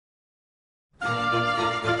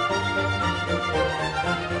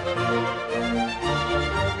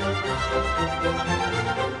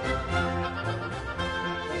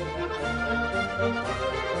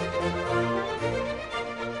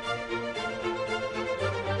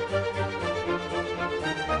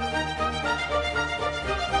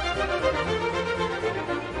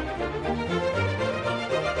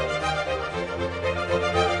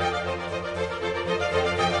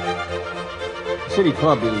City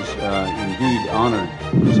Club is indeed honored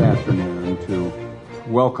this afternoon to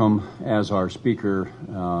welcome as our speaker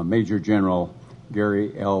Major General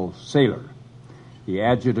Gary L. Sayler, the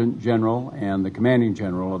Adjutant General and the Commanding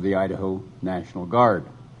General of the Idaho National Guard.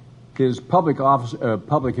 His public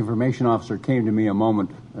information officer came to me a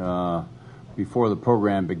moment before the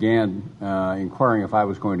program began, inquiring if I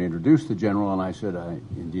was going to introduce the general, and I said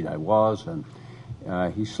indeed I was, and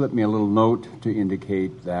he slipped me a little note to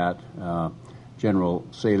indicate that General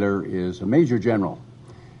Sayler is a Major General.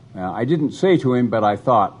 I didn't say to him, but I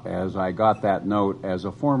thought, as I got that note, as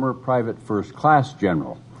a former private first-class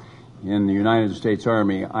general in the United States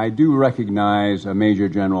Army, I do recognize a Major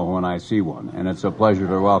General when I see one, and it's a pleasure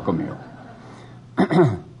to welcome you.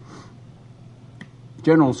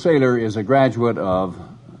 General Sayler is a graduate of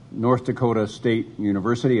North Dakota State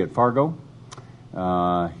University at Fargo.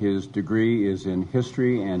 His degree is in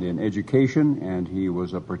history and in education, and he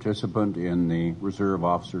was a participant in the Reserve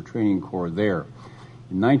Officer Training Corps there.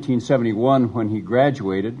 In 1971, when he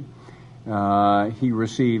graduated, he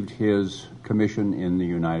received his commission in the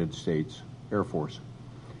United States Air Force.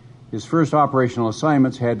 His first operational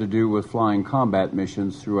assignments had to do with flying combat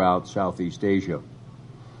missions throughout Southeast Asia.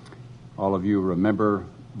 All of you remember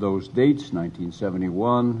those dates,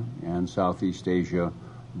 1971, and Southeast Asia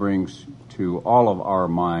brings to all of our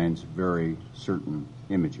minds very certain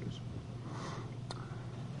images.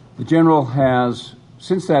 The general has,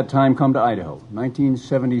 since that time, come to Idaho.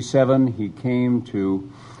 1977, he came to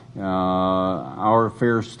our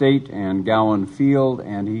fair state and Gowan Field,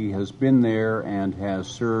 and he has been there and has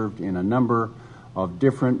served in a number of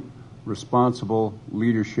different responsible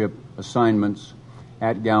leadership assignments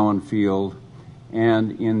at Gowan Field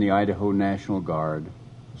and in the Idaho National Guard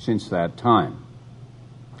since that time.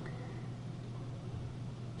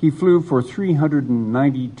 He flew for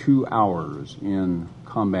 392 hours in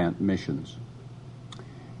combat missions,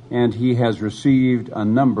 and he has received a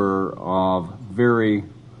number of very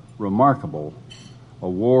remarkable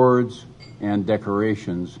awards and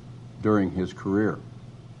decorations during his career.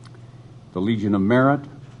 The Legion of Merit,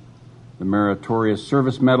 the Meritorious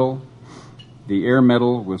Service Medal, the Air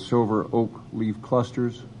Medal with silver oak leaf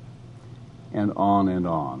clusters, and on and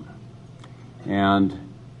on. And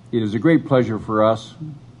it is a great pleasure for us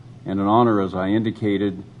and an honor, as I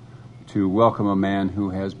indicated, to welcome a man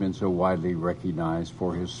who has been so widely recognized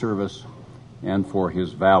for his service and for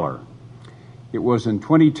his valor. It was in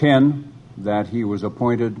 2010 that he was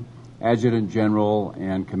appointed Adjutant General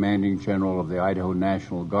and Commanding General of the Idaho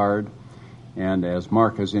National Guard, and as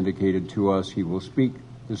Mark has indicated to us, he will speak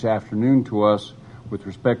this afternoon to us with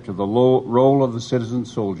respect to the role of the citizen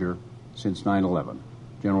soldier since 9/11.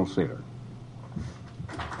 General Sayler.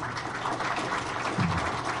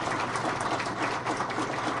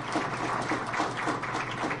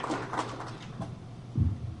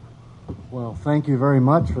 Well, thank you very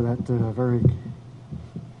much for that very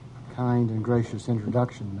kind and gracious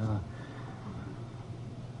introduction.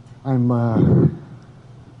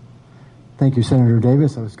 Thank you, Senator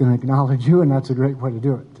Davis. I was going to acknowledge you, and that's a great way to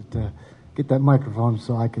do it. To get that microphone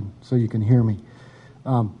so you can hear me.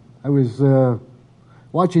 I was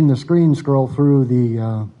watching the screen scroll through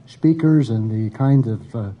the speakers and the kinds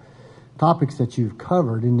of topics that you've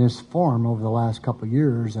covered in this forum over the last couple of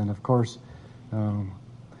years, and of course,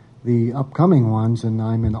 the upcoming ones, and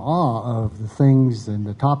I'm in awe of the things and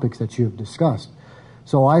the topics that you've discussed.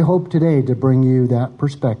 So I hope today to bring you that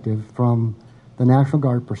perspective from the National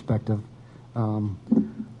Guard perspective.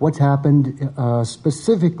 What's happened,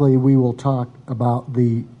 specifically we will talk about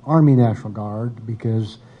the Army National Guard,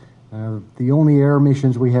 because the only air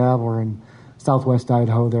missions we have are in southwest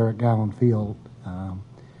Idaho there at Gowan Field.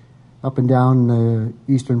 Up and down the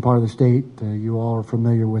eastern part of the state, you all are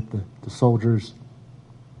familiar with the soldiers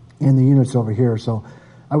and the units over here, so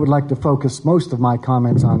I would like to focus most of my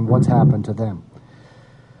comments on what's happened to them.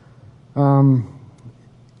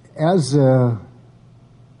 As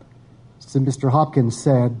Mr. Hopkins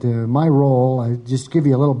said, my role, I just give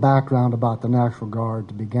you a little background about the National Guard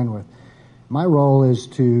to begin with. My role is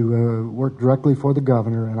to work directly for the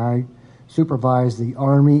governor, and I supervise the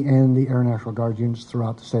Army and the Air National Guard units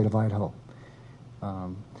throughout the state of Idaho.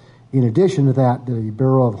 In addition to that, the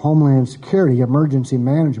Bureau of Homeland Security Emergency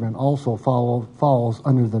Management also falls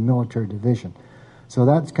under the military division. So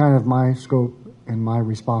that's kind of my scope and my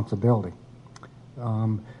responsibility.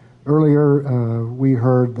 Earlier, we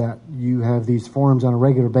heard that you have these forums on a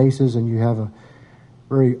regular basis, and you have a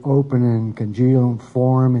very open and congenial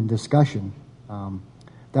forum and discussion.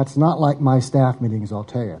 That's not like my staff meetings, I'll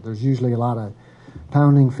tell you. There's usually a lot of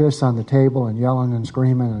pounding fists on the table and yelling and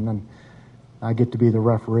screaming, and then I get to be the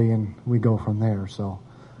referee, and we go from there. So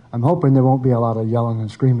I'm hoping there won't be a lot of yelling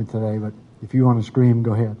and screaming today, but if you want to scream,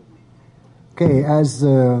 go ahead. Okay, as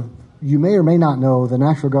you may or may not know, the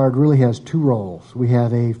National Guard really has two roles. We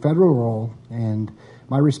have a federal role, and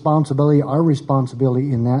our responsibility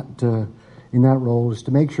in that role is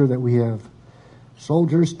to make sure that we have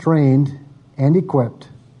soldiers trained and equipped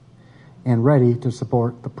and ready to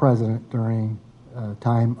support the president during a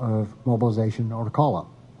time of mobilization or call-up.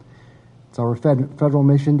 It's our federal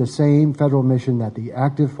mission, the same federal mission that the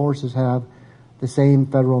active forces have, the same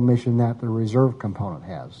federal mission that the reserve component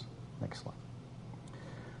has. Next slide.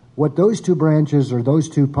 What those two branches or those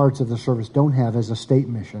two parts of the service don't have is a state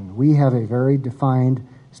mission. We have a very defined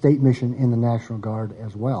state mission in the National Guard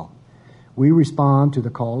as well. We respond to the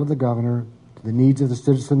call of the governor, to the needs of the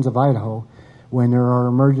citizens of Idaho when there are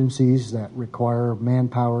emergencies that require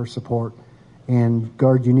manpower support and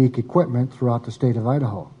Guard unique equipment throughout the state of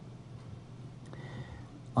Idaho.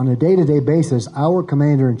 On a day-to-day basis, our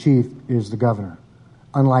commander-in-chief is the governor,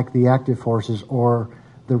 unlike the active forces or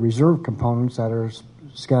the reserve components that are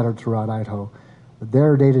scattered throughout Idaho.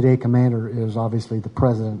 Their day-to-day commander is obviously the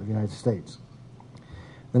President of the United States.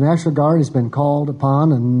 The National Guard has been called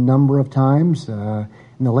upon a number of times. In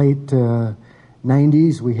the late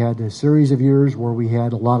 90s, we had a series of years where we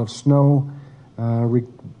had a lot of snow,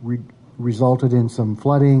 resulted in some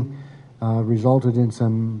flooding, resulted in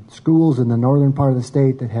some schools in the northern part of the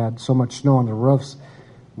state that had so much snow on the roofs.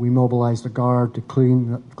 We mobilized the Guard to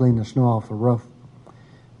clean the snow off the roof.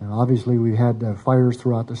 Now, obviously, we've had fires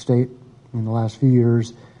throughout the state in the last few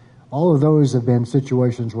years. All of those have been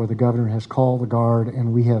situations where the governor has called the Guard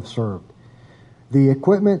and we have served. The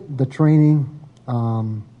equipment, the training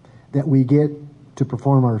that we get to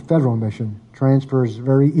perform our federal mission transfers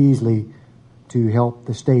very easily to help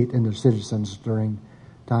the state and the citizens during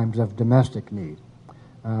times of domestic need.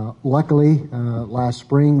 Luckily, last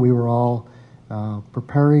spring we were all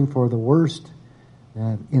preparing for the worst.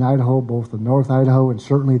 In Idaho, both the North Idaho and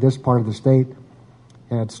certainly this part of the state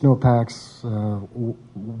had snowpacks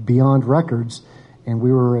beyond records, and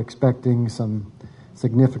we were expecting some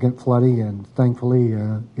significant flooding, and thankfully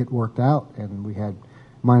it worked out, and we had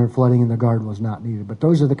minor flooding and the Guard was not needed. But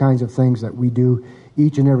those are the kinds of things that we do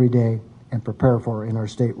each and every day and prepare for in our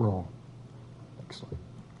state role. Next slide.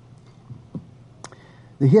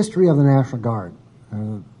 The history of the National Guard.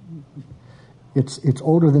 It's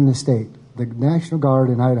older than the state. The National Guard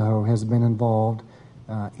in Idaho has been involved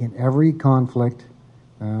in every conflict,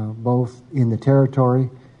 both in the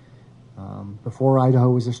territory, before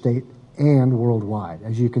Idaho was a state, and worldwide,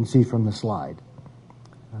 as you can see from the slide.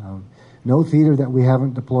 No theater that we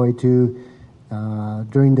haven't deployed to.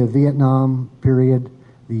 During the Vietnam period,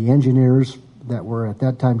 the engineers that were at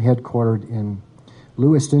that time headquartered in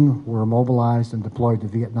Lewiston were mobilized and deployed to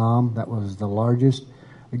Vietnam. That was the largest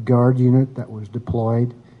Guard unit that was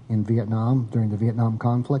deployed in Vietnam during the Vietnam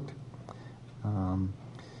conflict.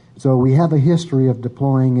 So we have a history of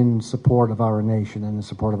deploying in support of our nation and in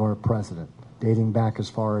support of our president, dating back as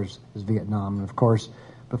far as Vietnam, and of course,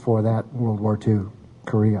 before that, World War II,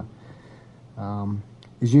 Korea.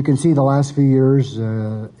 As you can see, the last few years,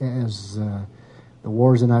 as the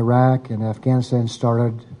wars in Iraq and Afghanistan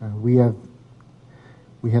started, we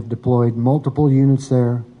have deployed multiple units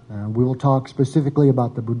there. We will talk specifically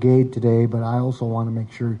about the brigade today, but I also want to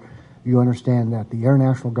make sure you understand that the Air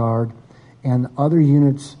National Guard and other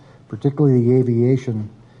units, particularly the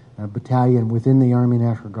aviation battalion within the Army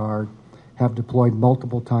National Guard, have deployed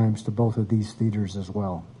multiple times to both of these theaters as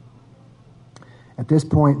well. At this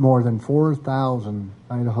point, more than 4,000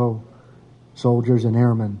 Idaho soldiers and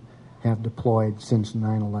airmen have deployed since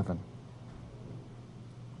 9/11.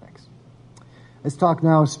 Next. Let's talk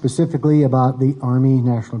now specifically about the Army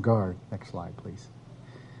National Guard. Next slide, please.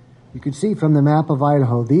 You can see from the map of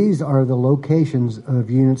Idaho, these are the locations of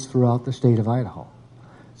units throughout the state of Idaho.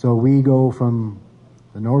 So we go from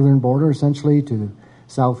the northern border, essentially, to the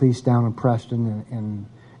southeast down in Preston and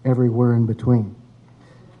everywhere in between.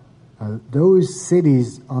 Those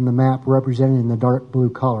cities on the map represented in the dark blue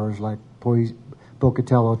colors, like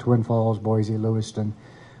Pocatello, Twin Falls, Boise, Lewiston,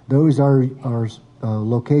 those are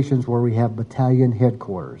locations where we have battalion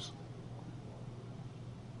headquarters.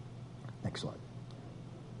 Next slide.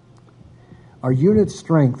 Our unit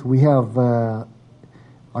strength, we have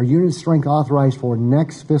our unit strength authorized for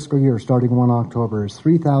next fiscal year, starting 1 October, is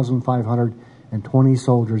 3,520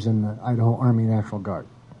 soldiers in the Idaho Army National Guard.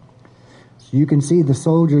 So you can see the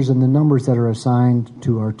soldiers and the numbers that are assigned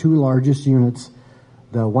to our two largest units,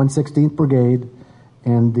 the 116th Brigade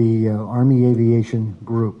and the Army Aviation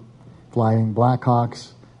Group, flying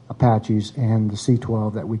Blackhawks, Apaches, and the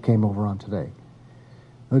C-12 that we came over on today.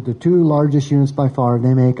 The two largest units by far,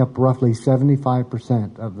 they make up roughly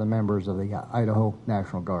 75% of the members of the Idaho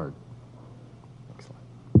National Guard. Next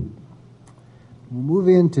slide. We'll move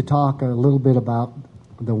in to talk a little bit about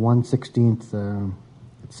the 116th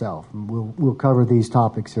itself. We'll cover these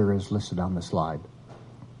topics here as listed on the slide.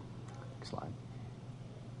 Next slide.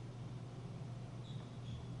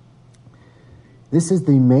 This is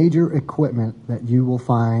the major equipment that you will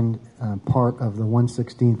find part of the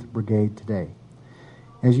 116th Brigade today.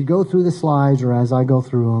 As you go through the slides, or as I go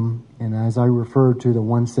through them, and as I refer to the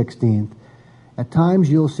 116th, at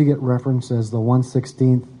times you'll see it referenced as the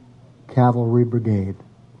 116th Cavalry Brigade.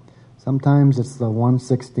 Sometimes it's the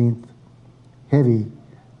 116th Heavy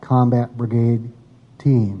Combat Brigade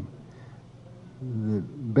Team.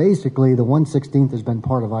 Basically, the 116th has been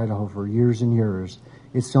part of Idaho for years and years.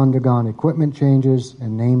 It's undergone equipment changes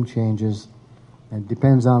and name changes, and it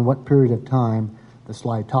depends on what period of time the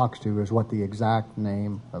slide talks to is what the exact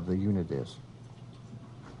name of the unit is.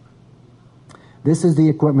 This is the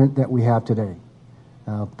equipment that we have today.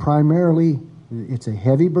 Primarily, it's a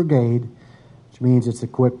heavy brigade, which means it's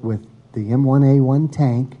equipped with the M1A1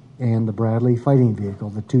 tank and the Bradley fighting vehicle,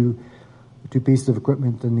 the two pieces of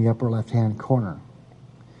equipment in the upper left-hand corner.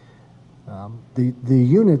 The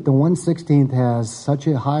unit, the 116th, has such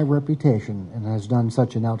a high reputation and has done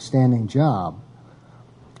such an outstanding job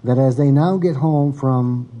that as they now get home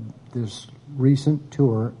from this recent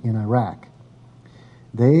tour in Iraq,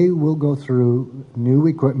 they will go through new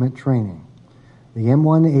equipment training. The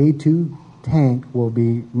M1A2 tank will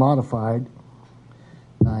be modified,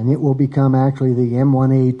 and it will become actually the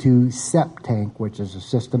M1A2 SEP tank, which is a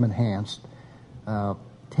system enhanced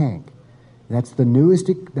tank. That's the newest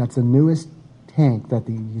tank that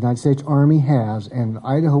the United States Army has, and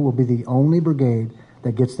Idaho will be the only brigade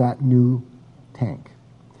that gets that new tank.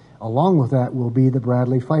 Along with that will be the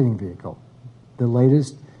Bradley fighting vehicle, the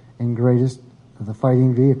latest and greatest of the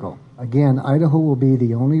fighting vehicle. Again, Idaho will be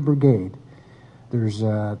the only brigade. There's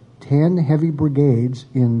 10 heavy brigades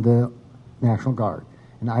in the National Guard,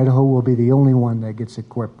 and Idaho will be the only one that gets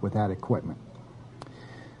equipped with that equipment.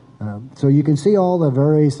 So you can see all the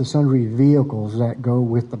various sundry vehicles that go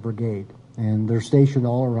with the brigade, and they're stationed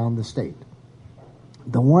all around the state.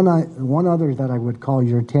 The one other that I would call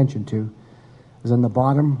your attention to is in the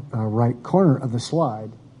bottom right corner of the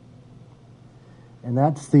slide, and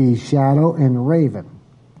that's the Shadow and Raven.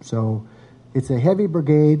 So it's a heavy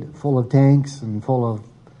brigade full of tanks and full of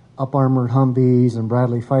up-armored Humvees and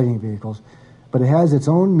Bradley fighting vehicles, but it has its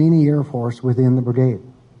own mini Air Force within the brigade,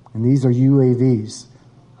 and these are UAVs.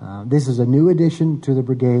 This is a new addition to the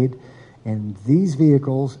brigade, and these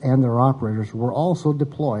vehicles and their operators were also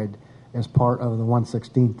deployed as part of the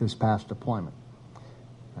 116th this past deployment.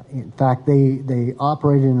 In fact, they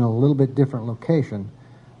operated in a little bit different location,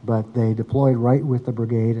 but they deployed right with the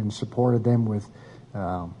brigade and supported them with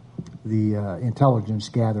the intelligence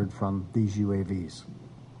gathered from these UAVs.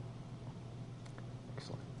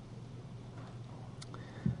 Excellent.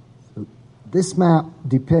 So this map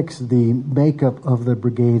depicts the makeup of the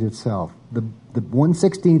brigade itself. The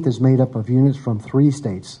 116th is made up of units from 3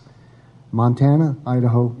 states, Montana,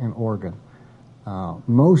 Idaho, and Oregon.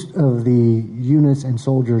 Most of the units and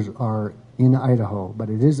soldiers are in Idaho, but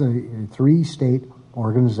it is a 3-state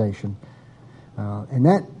organization. And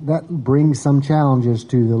that brings some challenges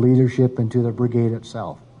to the leadership and to the brigade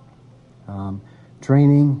itself.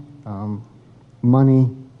 Training, money,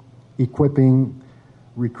 equipping,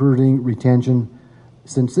 recruiting, retention.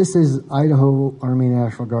 Since this is Idaho Army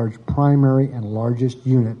National Guard's primary and largest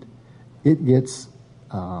unit, it gets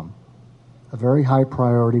a very high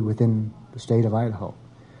priority within the state of Idaho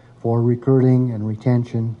for recruiting and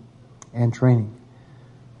retention and training.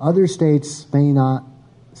 Other states may not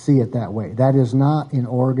see it that way. That is not in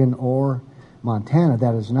Oregon or Montana.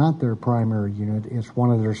 That is not their primary unit. It's one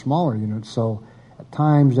of their smaller units. So at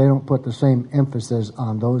times they don't put the same emphasis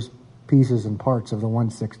on those pieces and parts of the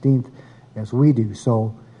 116th as we do.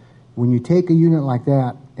 So when you take a unit like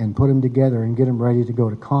that and put them together and get them ready to go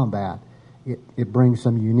to combat, it brings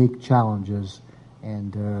some unique challenges.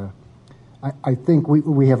 And I think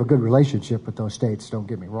we have a good relationship with those states, don't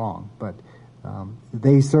get me wrong, but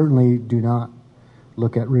they certainly do not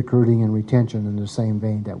look at recruiting and retention in the same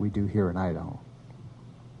vein that we do here in Idaho.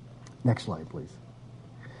 Next slide, please.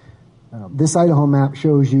 This Idaho map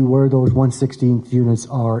shows you where those 116th units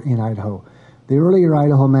are in Idaho. The earlier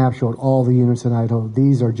Idaho map showed all the units in Idaho.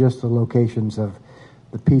 These are just the locations of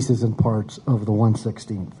the pieces and parts of the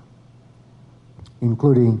 116th,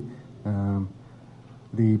 including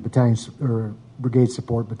the battalion or brigade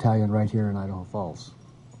support battalion right here in Idaho Falls.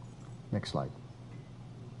 Next slide.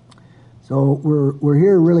 So we're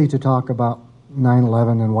here really to talk about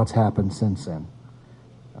 9/11 and what's happened since then.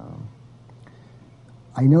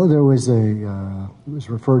 I know there was it was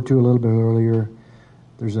referred to a little bit earlier,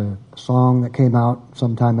 there's a song that came out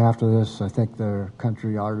sometime after this. I think the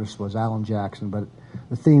country artist was Alan Jackson, but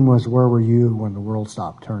the theme was, "Where were you when the world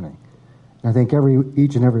stopped turning?" And I think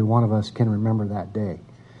each and every one of us can remember that day.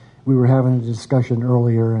 We were having a discussion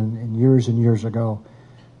earlier, and years ago,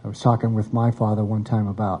 I was talking with my father one time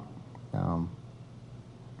about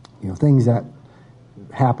things that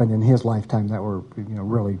happened in his lifetime that were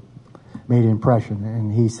really made an impression.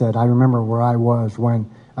 And he said, "I remember where I was when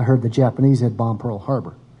I heard the Japanese had bombed Pearl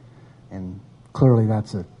Harbor." And clearly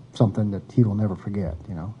that's something that he will never forget,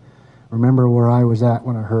 Remember where I was at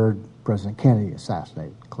when I heard President Kennedy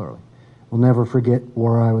assassinated, clearly. We'll never forget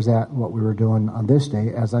where I was at and what we were doing on this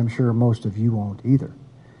day, as I'm sure most of you won't either.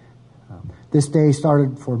 This day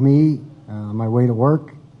started for me on my way to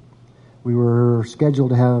work. We were scheduled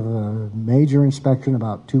to have a major inspection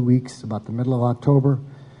about 2 weeks, about the middle of October.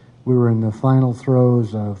 We were in the final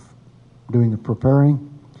throes of doing the preparing,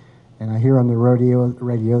 and I hear on the radio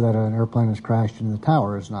that an airplane has crashed into the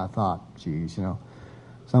towers, and I thought, geez,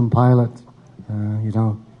 some pilot,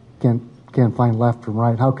 can't find left from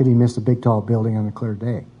right. How could he miss a big tall building on a clear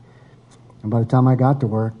day? And by the time I got to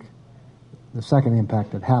work, the second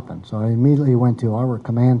impact had happened. So I immediately went to our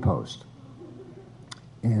command post.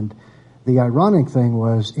 And the ironic thing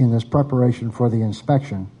was, in this preparation for the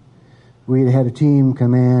inspection, we had a team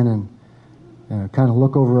come in and kind of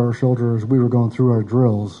look over our shoulders as we were going through our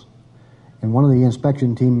drills. And one of the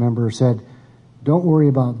inspection team members said, "Don't worry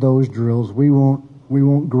about those drills. We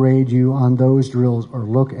won't grade you on those drills or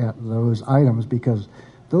look at those items because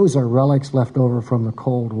those are relics left over from the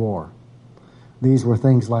Cold War." These were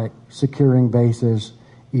things like securing bases,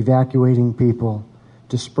 evacuating people,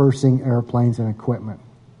 dispersing airplanes and equipment.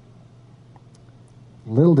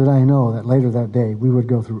 Little did I know that later that day we would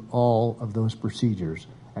go through all of those procedures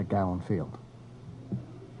at Gowan Field.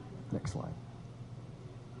 Next slide.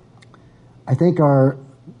 I think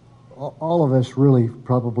all of us really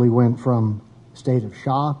probably went from state of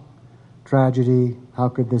shock, tragedy, how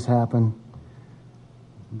could this happen?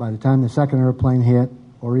 By the time the second airplane hit,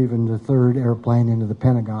 or even the third airplane into the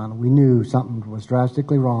Pentagon, we knew something was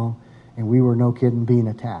drastically wrong, and we were, no kidding, being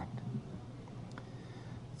attacked.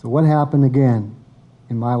 So what happened again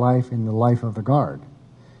in my life, in the life of the Guard?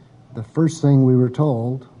 The first thing we were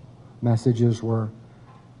told, messages were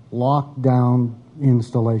lockdown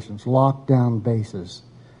installations, lockdown bases.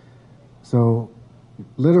 So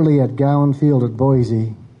literally at Gowan Field at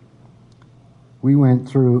Boise, we went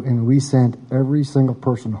through and we sent every single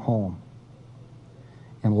person home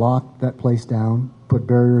and locked that place down, put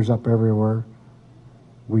barriers up everywhere.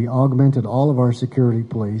 We augmented all of our security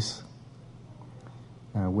police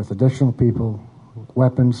with additional people,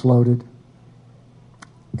 weapons loaded,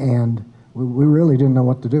 and we really didn't know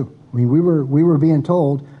what to do. I mean, we were being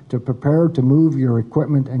told to prepare to move your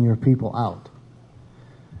equipment and your people out.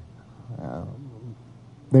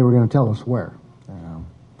 They were going to tell us where.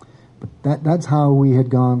 But that's how we had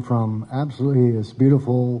gone from absolutely this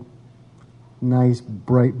beautiful, nice,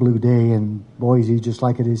 bright blue day in Boise, just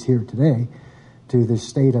like it is here today, to this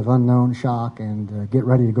state of unknown shock and get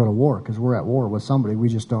ready to go to war, because we're at war with somebody. We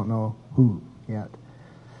just don't know who yet.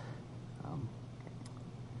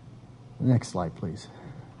 Next slide, please.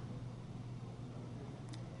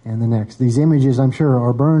 And the next. These images, I'm sure,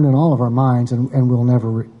 are burned in all of our minds, and we'll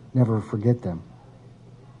never forget them.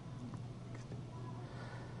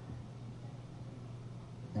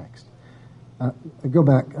 Next. Go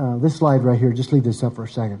back. This slide right here, just leave this up for a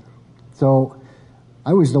second. So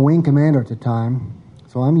I was the wing commander at the time,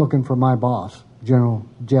 so I'm looking for my boss, General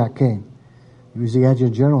Jack King. He was the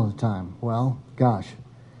adjutant general at the time. Well, gosh,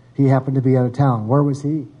 he happened to be out of town. Where was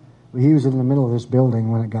he? Well, he was in the middle of this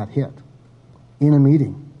building when it got hit, in a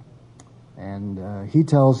meeting. And he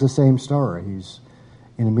tells the same story. He's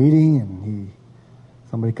in a meeting, and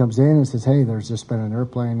somebody comes in and says, "Hey, there's just been an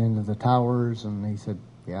airplane into the towers." And he said,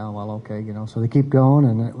 "Yeah, well, okay, So they keep going,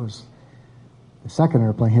 and it was the second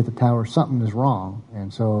airplane hit the tower. Something is wrong.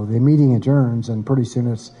 And so the meeting adjourns, and pretty soon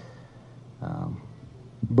it's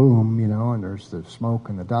boom, and there's the smoke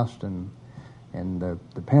and the dust, and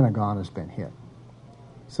the Pentagon has been hit.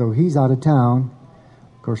 So he's out of town.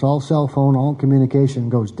 Of course, all cell phone, all communication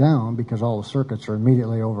goes down because all the circuits are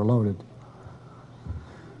immediately overloaded.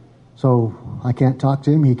 So I can't talk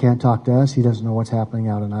to him. He can't talk to us. He doesn't know what's happening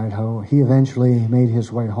out in Idaho. He eventually made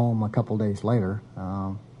his way home a couple days later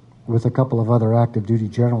with a couple of other active duty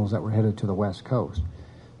generals that were headed to the West Coast.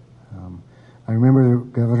 I remember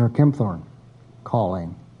Governor Kempthorne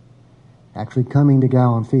calling, actually coming to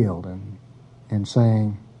Gowan Field and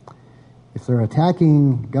saying, if they're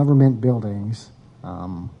attacking government buildings,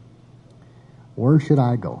 where should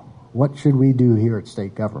I go? What should we do here at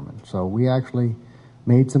state government? So we actually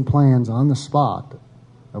made some plans on the spot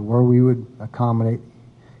of where we would accommodate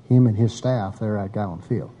him and his staff there at Gowan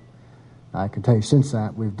Field. I can tell you since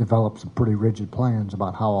that, we've developed some pretty rigid plans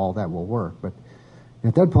about how all that will work. But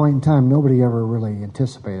at that point in time, nobody ever really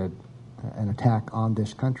anticipated an attack on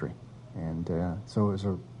this country. And so it's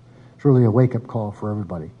really a wake-up call for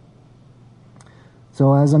everybody.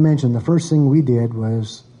 So as I mentioned, the first thing we did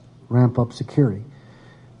was ramp up security.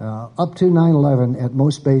 Up to 9/11, at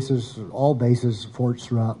most bases, all bases, forts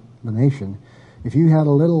throughout the nation, if you had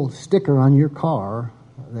a little sticker on your car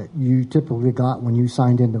that you typically got when you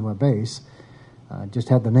signed into a base, just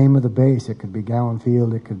had the name of the base. It could be Gowan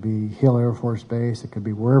Field, it could be Hill Air Force Base, it could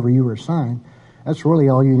be wherever you were assigned. That's really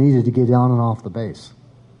all you needed to get on and off the base.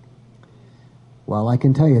 Well, I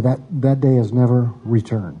can tell you that day has never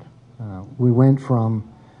returned. We went from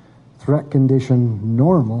threat condition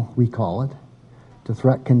normal, we call it, to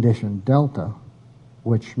threat condition Delta,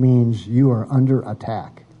 which means you are under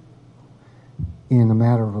attack in a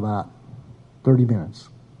matter of about 30 minutes.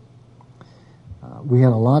 We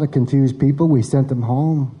had a lot of confused people. We sent them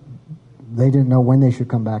home. They didn't know when they should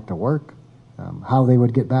come back to work, how they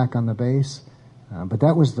would get back on the base. But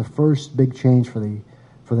that was the first big change for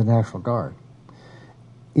the National Guard.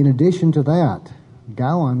 In addition to that,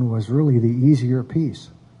 Gowan was really the easier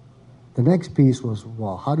piece. The next piece was,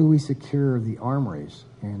 well, how do we secure the armories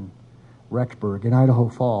in Rexburg, in Idaho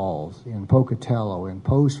Falls, in Pocatello, in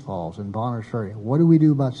Post Falls, in Bonner's Ferry? What do we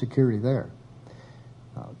do about security there?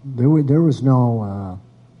 There was no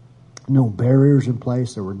barriers in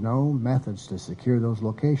place. There were no methods to secure those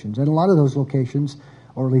locations. And a lot of those locations,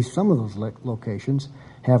 or at least some of those locations,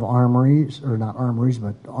 have armories, or not armories,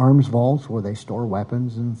 but arms vaults where they store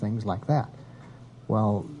weapons and things like that.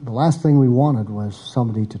 Well, the last thing we wanted was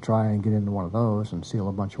somebody to try and get into one of those and steal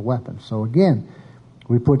a bunch of weapons. So again,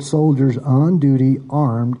 we put soldiers on duty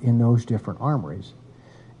armed in those different armories.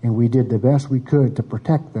 And we did the best we could to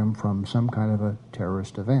protect them from some kind of a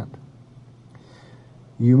terrorist event.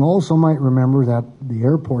 You also might remember that the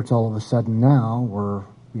airports all of a sudden now were,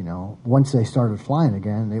 once they started flying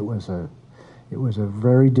again, it was a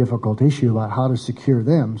very difficult issue about how to secure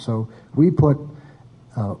them. So we put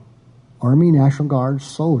Army National Guard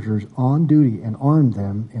soldiers on duty and armed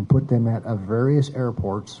them and put them at various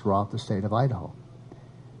airports throughout the state of Idaho.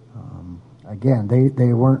 Again,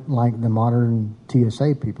 they weren't like the modern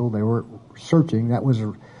TSA people. They were searching. That was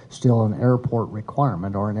still an airport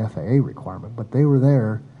requirement or an FAA requirement. But they were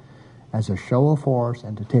there as a show of force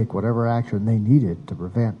and to take whatever action they needed to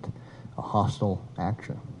prevent a hostile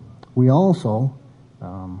action. We also,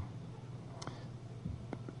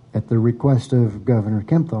 at the request of Governor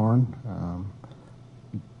Kempthorne,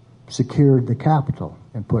 secured the Capitol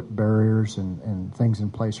and put barriers and things in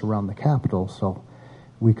place around the Capitol so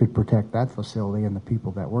we could protect that facility and the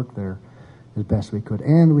people that worked there as best we could.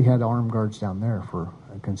 And we had armed guards down there for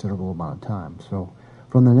a considerable amount of time. So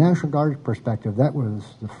from the National Guard's perspective, that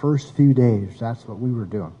was the first few days. That's what we were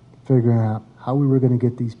doing, figuring out how we were going to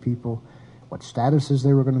get these people, what statuses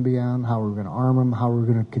they were going to be on, how we were going to arm them, how we were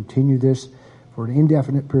going to continue this for an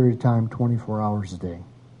indefinite period of time, 24 hours a day.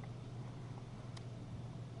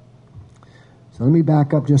 So let me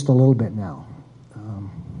back up just a little bit now.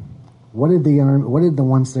 What did the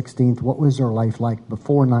 116th, what was their life like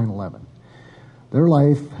before 9/11? Their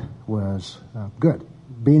life was good.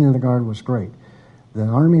 Being in the Guard was great. The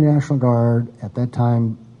Army National Guard at that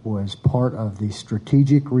time was part of the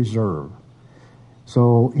Strategic Reserve.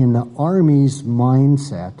 So in the Army's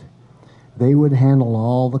mindset, they would handle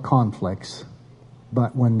all the conflicts.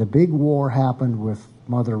 But when the big war happened with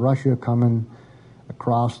Mother Russia coming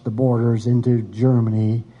across the borders into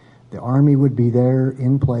Germany, the Army would be there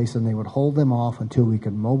in place and they would hold them off until we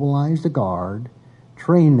could mobilize the Guard,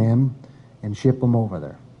 train them, and ship them over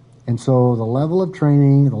there. And so the level of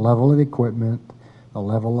training, the level of equipment, the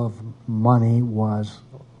level of money was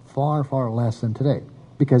far, far less than today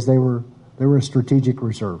because they were a strategic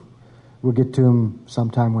reserve. We'll get to them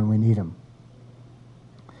sometime when we need them.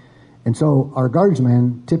 And so our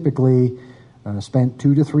Guardsmen typically spent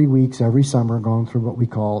 2 to 3 weeks every summer going through what we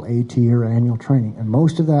call AT or annual training. And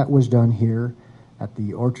most of that was done here at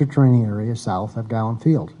the Orchard Training Area south of Gowan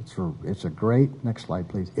Field. It's a great, next slide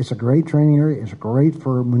please. It's a great training area. It's great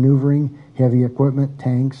for maneuvering heavy equipment,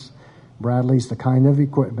 tanks, Bradleys, the kind of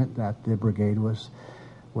equipment that the brigade was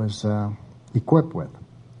equipped with.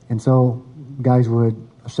 And so guys would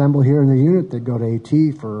assemble here in the unit. They'd go to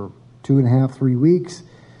AT for 2.5, 3 weeks,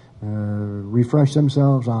 refresh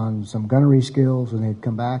themselves on some gunnery skills, and they'd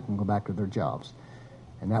come back and go back to their jobs.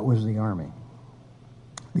 and that was the Army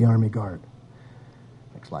Guard.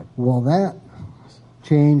 Next slide. Well, that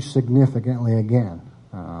changed significantly again.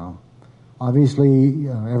 Obviously,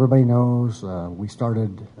 everybody knows we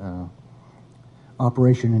started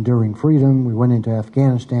Operation Enduring Freedom. We went into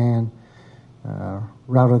Afghanistan,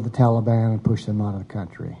 routed the Taliban, and pushed them out of the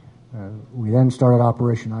country. We then started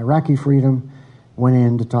Operation Iraqi Freedom, went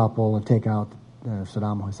in to topple and take out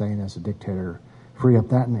Saddam Hussein as a dictator, free up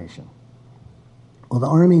that nation. Well, the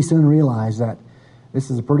Army soon realized that this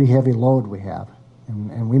is a pretty heavy load we have,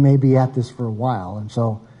 and we may be at this for a while, and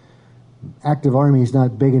so active Army is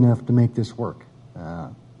not big enough to make this work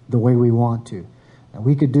the way we want to. Now,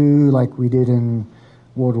 we could do like we did in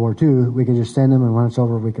World War II. We could just send them, and when it's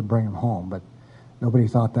over, we could bring them home, but nobody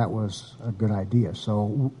thought that was a good idea.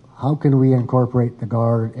 So how can we incorporate the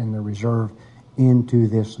Guard and the Reserve into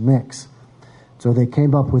this mix? So they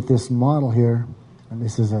came up with this model here, and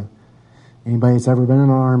this is anybody that's ever been in an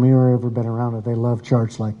Army or ever been around it, they love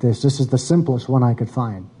charts like this. This is the simplest one I could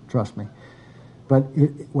find, trust me. But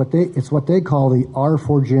it's what they call the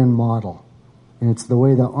R4Gen model, and it's the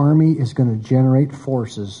way the Army is going to generate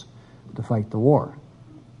forces to fight the war.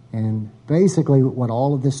 And basically what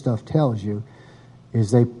all of this stuff tells you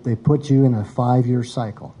is they put you in a 5-year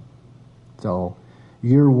cycle. So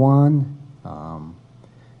year one,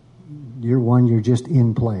 you're just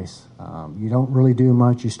in place. You don't really do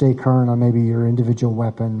much. You stay current on maybe your individual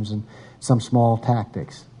weapons and some small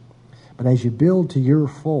tactics. But as you build to year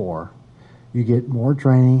 4, you get more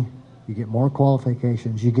training, you get more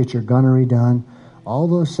qualifications, you get your gunnery done, all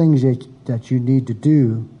those things that you need to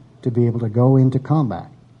do to be able to go into combat.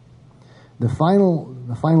 The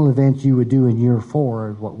final event you would do in year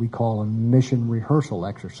 4 is what we call a mission rehearsal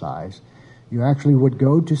exercise. You actually would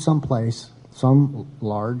go to some place, some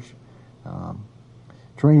large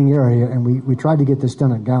training area, and we tried to get this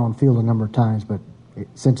done at Gowan Field a number of times, but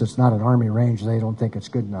since it's not an Army range, they don't think it's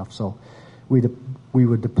good enough. So we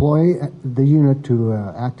would deploy the unit to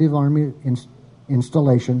active Army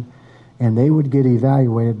installation, and they would get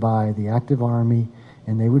evaluated by the active Army,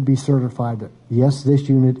 and they would be certified that, yes, this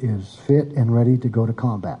unit is fit and ready to go to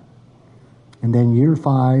combat. And then year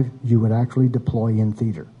 5, you would actually deploy in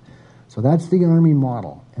theater. So that's the Army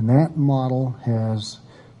model, and that model has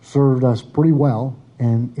served us pretty well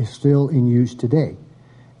and is still in use today.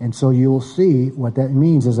 And so you'll see what that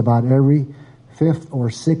means is about every 5th or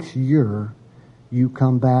 6th year, you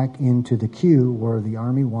come back into the queue where the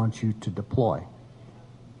Army wants you to deploy.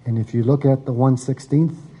 And if you look at the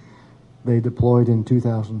 1/16th, they deployed in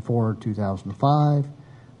 2004, 2005.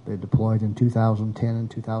 They deployed in 2010 and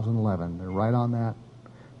 2011. They're right on that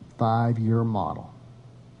 5-year model.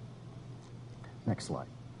 Next slide.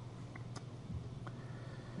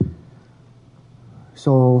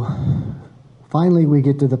 So finally we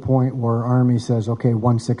get to the point where Army says, okay,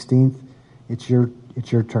 1/16th, it's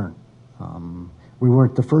your turn. We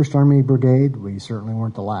weren't the first Army brigade. We certainly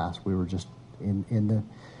weren't the last. We were just in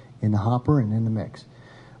the hopper and in the mix.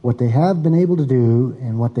 What they have been able to do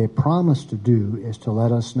and what they promised to do is to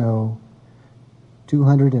let us know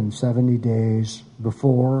 270 days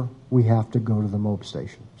before we have to go to the mob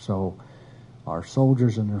station. So our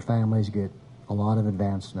soldiers and their families get a lot of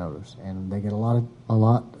advance notice, and they get a lot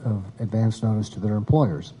of advance notice to their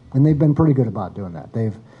employers. And they've been pretty good about doing that.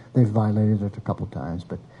 They've violated it a couple of times,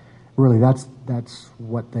 but really that's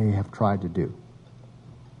what they have tried to do.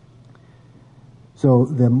 So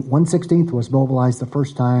the 1/16th was mobilized the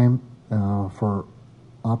first time for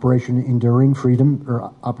Operation Enduring Freedom,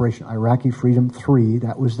 or Operation Iraqi Freedom 3.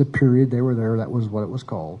 That was the period they were there. That was what it was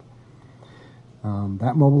called.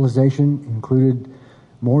 That mobilization included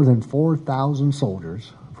more than 4,000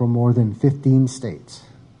 soldiers from more than 15 states.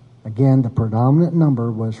 Again, the predominant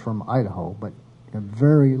number was from Idaho, but a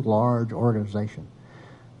very large organization.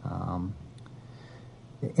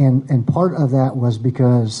 And part of that was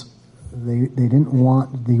because they didn't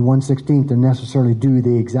want the 1/16th to necessarily do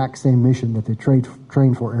the exact same mission that they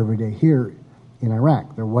trained for every day here in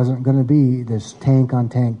Iraq. There wasn't going to be this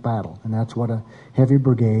tank-on-tank battle, and that's what a heavy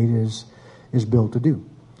brigade is built to do.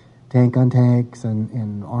 Tank-on-tanks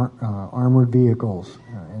and armored vehicles,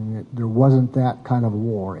 and there wasn't that kind of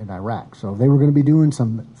war in Iraq. So they were going to be doing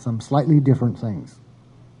some slightly different things.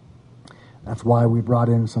 That's why we brought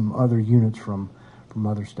in some other units from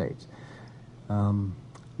other states.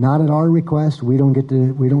 Not at our request. We don't get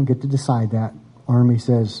to decide that. Army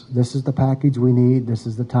says this is the package we need. This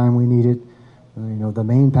is the time we need it. The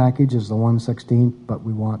main package is the 1/16th, but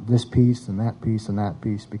we want this piece and that piece and that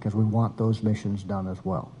piece because we want those missions done as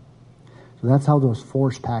well. So that's how those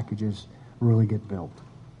force packages really get built.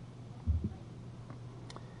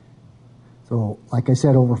 So, like I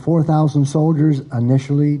said, over 4,000 soldiers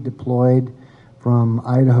initially deployed from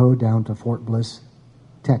Idaho down to Fort Bliss,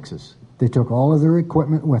 Texas. They took all of their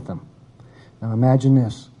equipment with them. Now imagine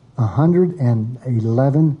this,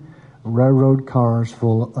 111 railroad cars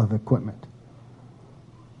full of equipment.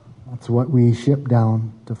 That's what we shipped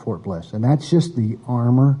down to Fort Bliss. And that's just the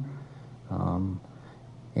armor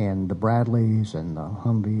and the Bradleys and the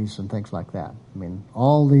Humvees and things like that. I mean,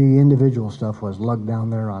 all the individual stuff was lugged down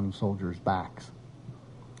there on soldiers' backs.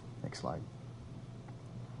 Next slide.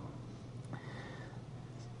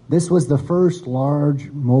 This was the first large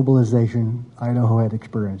mobilization Idaho had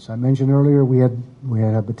experienced. I mentioned earlier we had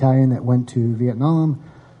a battalion that went to Vietnam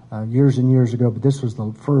years and years ago, but this was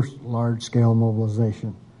the first large-scale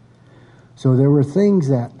mobilization. So there were things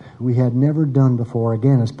that we had never done before,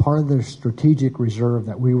 again, as part of the strategic reserve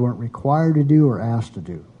that we weren't required to do or asked to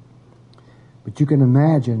do. But you can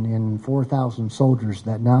imagine in 4,000 soldiers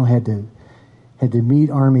that now had to meet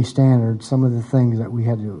Army standards, some of the things that we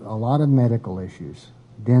had to do, a lot of medical issues,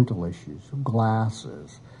 dental issues,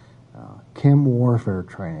 glasses, chem warfare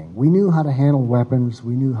training. We knew how to handle weapons.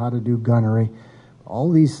 We knew how to do gunnery. All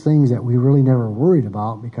these things that we really never worried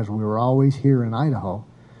about because we were always here in Idaho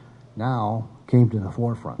now came to the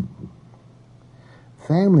forefront.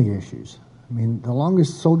 Family issues. I mean, the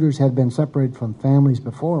longest soldiers had been separated from families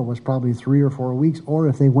before was probably 3 or 4 weeks, or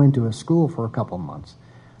if they went to a school for a couple months.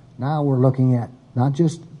 Now we're looking at not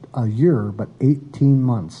just a year, but 18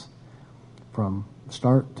 months from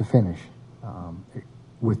start to finish,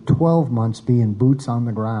 with 12 months being boots on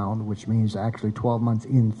the ground, which means actually 12 months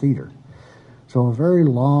in theater. So a very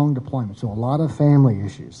long deployment. So a lot of family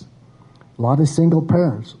issues, a lot of single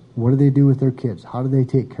parents. What do they do with their kids? How do they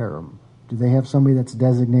take care of them? Do they have somebody that's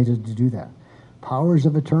designated to do that? Powers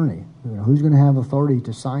of attorney. Who's going to have authority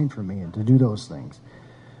to sign for me and to do those things?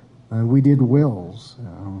 We did wills.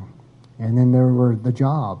 And then there were the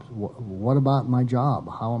jobs. What about my job?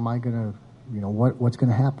 How am I going to, what's going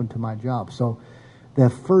to happen to my job? So the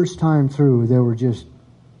first time through, there were just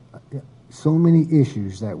so many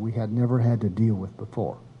issues that we had never had to deal with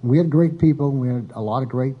before. We had great people. We had a lot of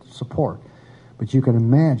great support. But you can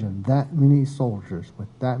imagine that many soldiers with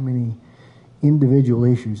that many individual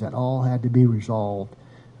issues that all had to be resolved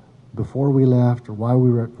before we left or while we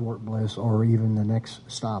were at Fort Bliss or even the next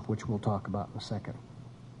stop, which we'll talk about in a second.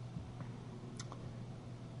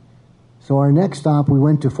 So our next stop, we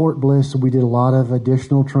went to Fort Bliss. We did a lot of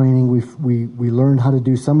additional training. We learned how to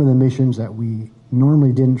do some of the missions that we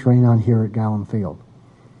normally didn't train on here at Gowan Field.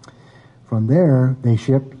 From there, they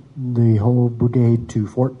shipped the whole brigade to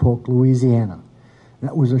Fort Polk, Louisiana.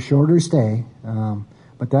 That was a shorter stay,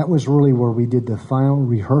 but that was really where we did the final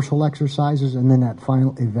rehearsal exercises and then that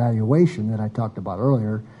final evaluation that I talked about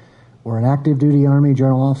earlier, where an active duty Army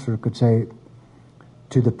general officer could say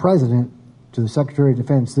to the President, to the Secretary of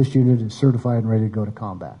Defense, this unit is certified and ready to go to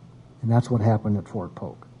combat. And that's what happened at Fort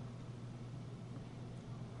Polk.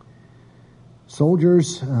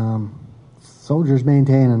 Soldiers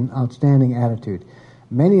maintain an outstanding attitude.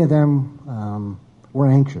 Many of them were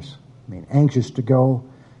anxious. I mean, anxious to go.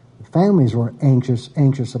 The families were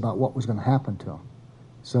anxious about what was going to happen to them.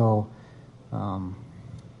 So,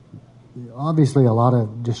 obviously, a lot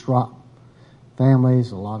of distraught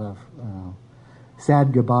families, a lot of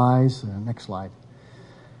sad goodbyes. Next slide.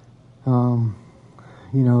 The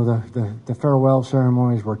farewell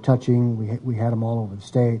ceremonies were touching. We had them all over the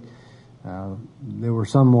state. There were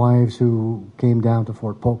some wives who came down to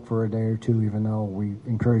Fort Polk for a day or two, even though we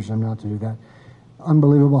encouraged them not to do that.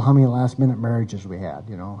 Unbelievable how many last-minute marriages we had,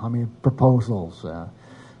 how many proposals,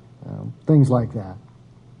 things like that.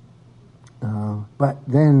 But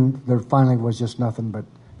then there finally was just nothing but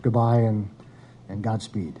goodbye and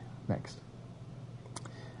Godspeed. Next.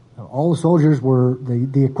 All the soldiers were,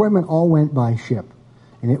 the equipment all went by ship.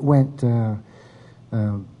 And it went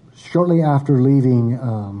shortly after leaving,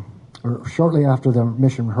 or shortly after the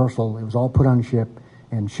mission rehearsal, it was all put on ship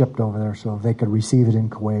and shipped over there so they could receive it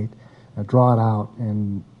in Kuwait, draw it out,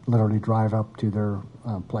 and literally drive up to their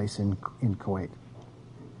place in Kuwait.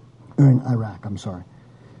 Or in Iraq, I'm sorry.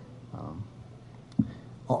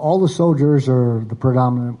 All the soldiers, or the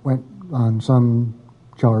predominant, went on some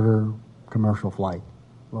charter commercial flight,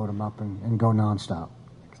 load them up and go nonstop.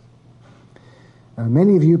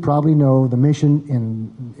 Many of you probably know the mission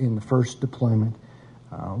in the first deployment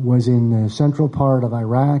was in the central part of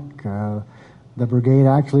Iraq. The brigade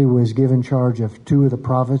actually was given charge of 2 of the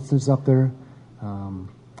provinces up there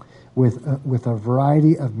with a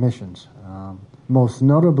variety of missions. Most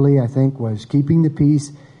notably, I think, was keeping the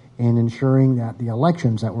peace and ensuring that the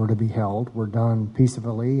elections that were to be held were done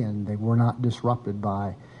peacefully and they were not disrupted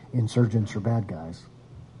by insurgents or bad guys.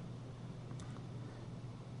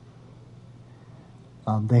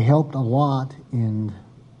 They helped a lot in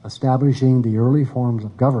establishing the early forms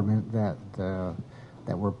of government that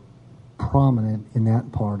were prominent in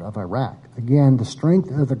that part of Iraq. Again, the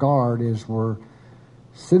strength of the Guard were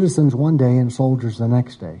citizens one day and soldiers the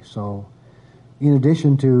next day. So in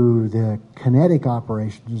addition to the kinetic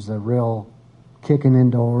operations, the real kicking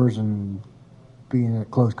indoors and being in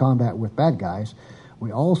close combat with bad guys,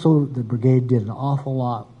 the brigade did an awful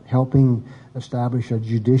lot helping establish a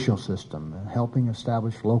judicial system, and helping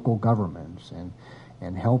establish local governments,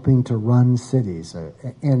 and helping to run cities.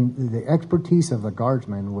 And the expertise of the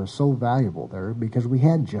Guardsmen was so valuable there because we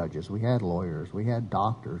had judges, we had lawyers, we had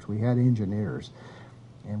doctors, we had engineers,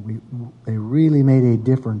 and they really made a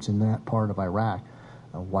difference in that part of Iraq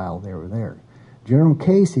while they were there. General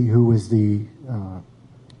Casey, who was the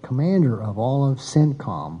commander of all of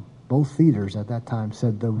CENTCOM, both theaters at that time,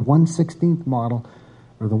 said the 1/16th model,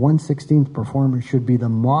 or the 1/16th performance, should be the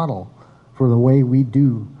model for the way we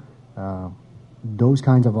do those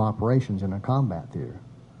kinds of operations in a combat theater.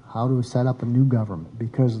 How to set up a new government,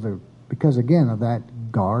 because again of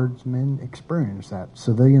that Guardsmen experience, that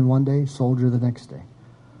civilian one day, soldier the next day.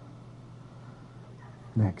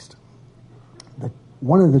 Next.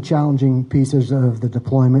 One of the challenging pieces of the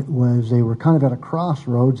deployment was they were kind of at a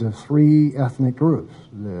crossroads of three ethnic groups: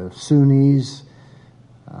 the Sunnis,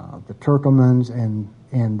 the Turkomans,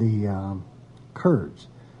 and the Kurds.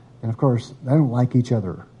 And of course, they don't like each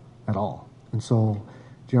other at all. And so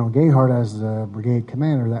General Gayhart, as the brigade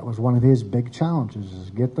commander, that was one of his big challenges, is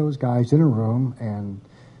get those guys in a room and,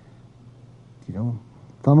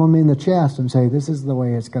 thumb them in the chest and say, this is the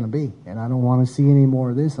way it's going to be. And I don't want to see any more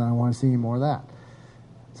of this, and I don't want to see any more of that.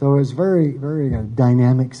 So it was very, very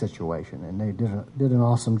dynamic situation, and they did an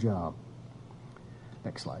awesome job.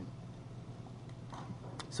 Next slide.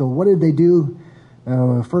 So what did they do?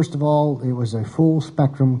 First of all, it was a full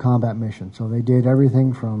spectrum combat mission. So they did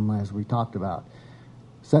everything from, as we talked about,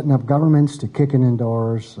 setting up governments to kicking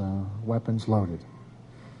indoors, weapons loaded.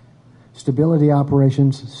 Stability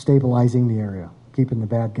operations, stabilizing the area, keeping the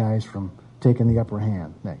bad guys from taking the upper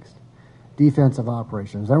hand. Next. Defensive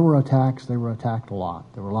operations. There were attacks. They were attacked a lot.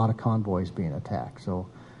 There were a lot of convoys being attacked. So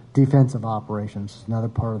defensive operations is another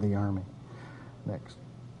part of the Army. Next.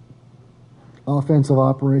 Offensive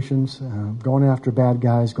operations, going after bad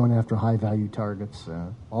guys, going after high-value targets,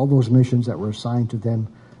 all those missions that were assigned to them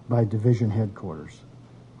by division headquarters.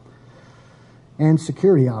 And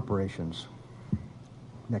security operations.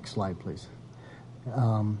 Next slide, please.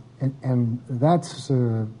 And that's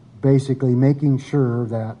basically making sure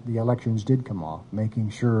that the elections did come off,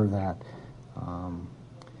 making sure that,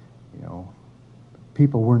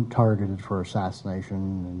 people weren't targeted for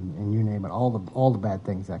assassination, and you name it, all the bad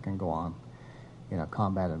things that can go on in a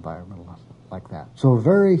combat environment like that. So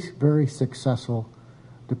very, very successful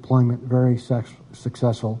deployment, very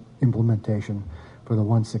successful implementation for the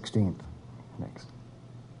 1/16th. Next.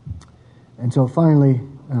 And so finally,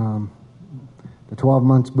 the 12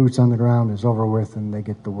 months boots on the ground is over with, and they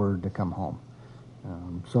get the word to come home.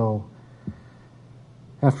 So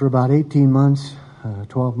after about 18 months,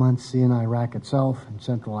 12 months in Iraq itself, in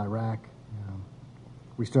central Iraq,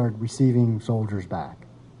 we started receiving soldiers back.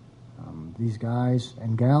 These guys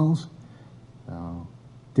and gals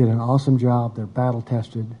did an awesome job. They're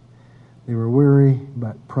battle-tested. They were weary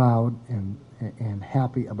but proud and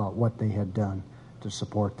happy about what they had done to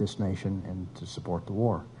support this nation and to support the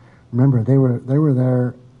war. Remember, they were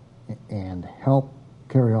there and helped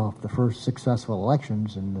carry off the first successful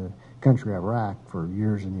elections in the country of Iraq for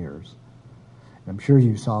years and years. And I'm sure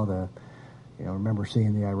you saw remember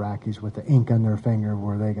seeing the Iraqis with the ink on their finger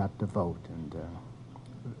where they got to vote, and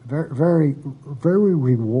very, very, very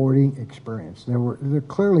rewarding experience. There were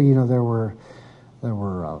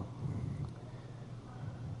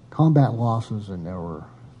combat losses, and there were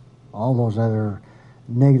all those other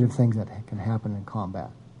negative things that can happen in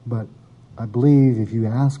combat. But I believe if you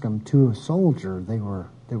ask them to a soldier, they were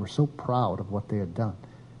so proud of what they had done,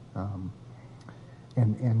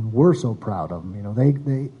 and were so proud of them.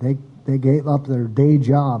 They gave up their day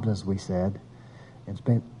jobs, as we said, and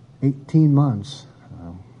spent 18 months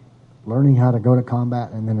learning how to go to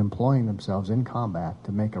combat and then employing themselves in combat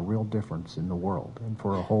to make a real difference in the world and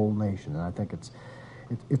for a whole nation. And I think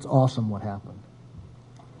it's awesome what happened.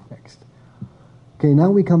 Next. Okay, now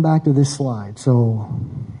we come back to this slide. So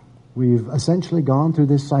we've essentially gone through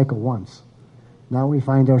this cycle once. Now we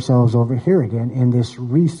find ourselves over here again in this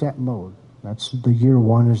reset mode. That's the year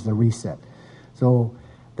one, is the reset. So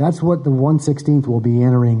that's what the 1/16th will be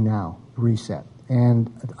entering now, reset. And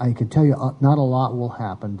I can tell you, not a lot will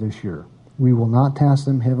happen this year. We will not task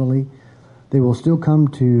them heavily. They will still come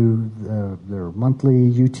to their monthly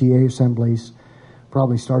UTA assemblies.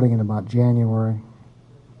 probably starting in about January.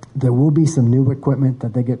 There will be some new equipment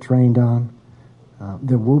that they get trained on.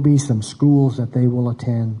 There will be some schools that they will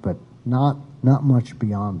attend, but not much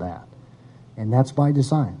beyond that. And that's by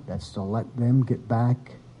design. That's to let them get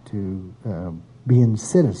back to being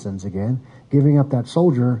citizens again, giving up that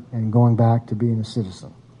soldier and going back to being a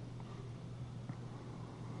citizen.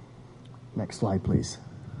 Next slide, please.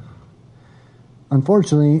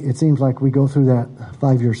 Unfortunately, it seems like we go through that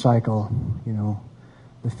 5-year cycle. You know,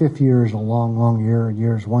 the 5th year is a long, long year, and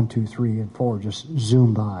years 1, 2, 3, and 4 just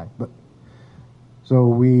zoom by. But so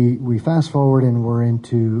we fast forward, and we're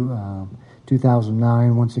into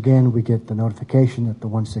 2009. Once again, we get the notification that the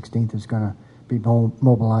 116th is going to be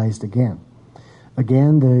mobilized again.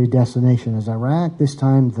 Again, the destination is Iraq. This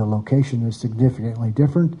time, the location is significantly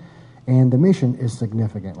different, and the mission is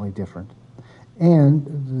significantly different.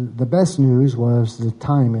 And the best news was the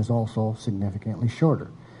time is also significantly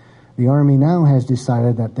shorter. The Army now has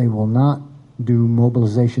decided that they will not do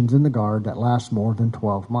mobilizations in the Guard that last more than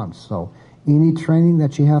 12 months. So any training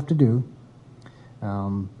that you have to do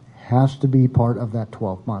has to be part of that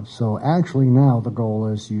 12 months. So actually now the goal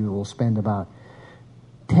is you will spend about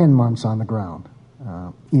 10 months on the ground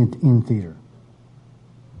in theater.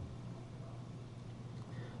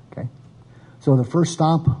 Okay. So the first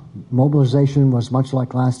stop, mobilization, was much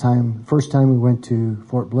like last time. First time we went to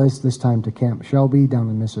Fort Bliss, this time to Camp Shelby down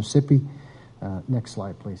in Mississippi. Next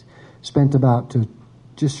slide, please. Spent about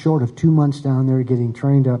just short of 2 months down there getting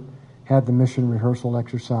trained up, had the mission rehearsal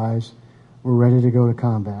exercise. We're ready to go to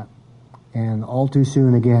combat. And all too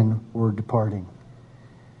soon, again, we're departing.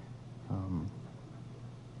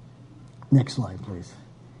 Next slide, please.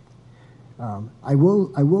 I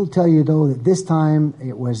will tell you, though, that this time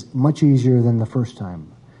it was much easier than the first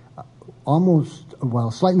time.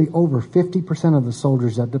 Slightly over 50% of the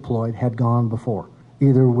soldiers that deployed had gone before,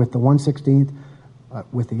 either with the 116th,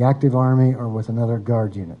 with the active Army, or with another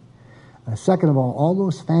Guard unit. Second of all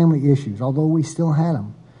those family issues, although we still had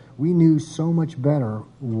them, we knew so much better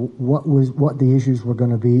what the issues were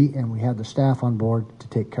going to be, and we had the staff on board to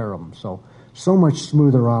take care of them. So much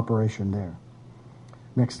smoother operation there.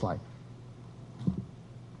 Next slide.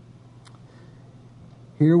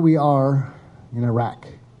 Here we are in Iraq.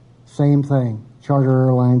 Same thing. Charter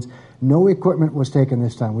airlines. No equipment was taken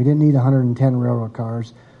this time. We didn't need 110 railroad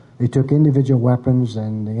cars. They took individual weapons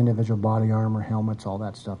and the individual body armor, helmets, all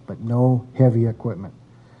that stuff, but no heavy equipment.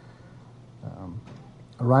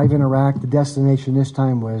 Arrive in Iraq. The destination this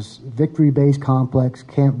time was Victory Base Complex,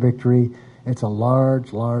 Camp Victory. It's a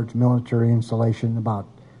large military installation, about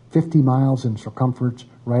 50 miles in circumference,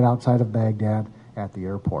 right outside of Baghdad at the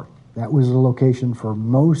airport. That was the location for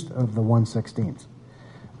most of the 116th.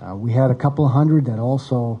 We had a couple of hundred that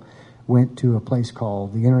also went to a place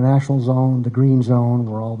called the International Zone, the Green Zone,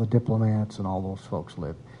 where all the diplomats and all those folks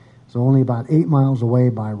live. It's only about 8 miles away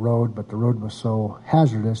by road, but the road was so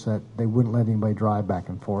hazardous that they wouldn't let anybody drive back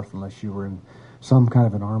and forth unless you were in some kind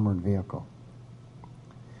of an armored vehicle.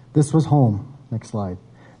 This was home. Next slide.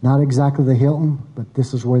 Not exactly the Hilton, but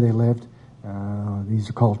this is where they lived. These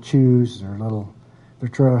are called chews. They're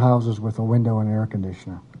trailer houses with a window and an air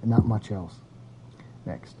conditioner, and not much else.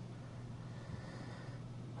 Next.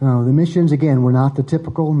 The missions, again, were not the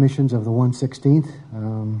typical missions of the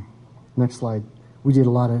 116th. Next slide. We did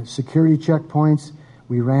a lot of security checkpoints.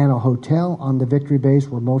 We ran a hotel on the Victory Base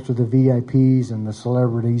where most of the VIPs and the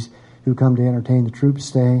celebrities who come to entertain the troops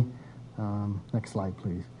stay. Next slide,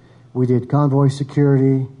 please. We did convoy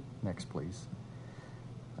security. Next, please.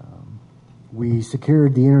 We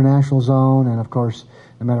secured the international zone, and of course,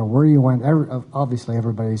 no matter where you went, obviously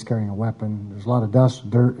everybody's carrying a weapon. There's a lot of dust,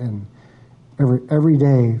 dirt, and every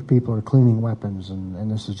day people are cleaning weapons,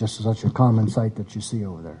 and this is just such a common sight that you see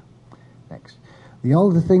over there. Next. The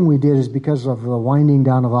other thing we did is because of the winding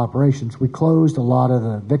down of operations, we closed a lot of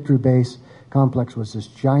the Victory Base complex. Was this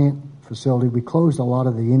giant facility. We closed a lot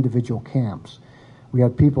of the individual camps. We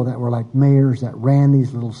had people that were like mayors that ran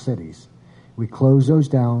these little cities. We closed those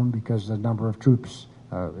down because the number of troops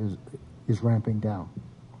is ramping down.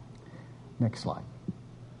 Next slide.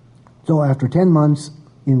 So after 10 months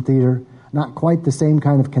in theater, not quite the same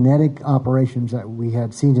kind of kinetic operations that we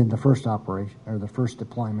had seen in the first operation or the first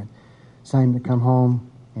deployment. It's time to come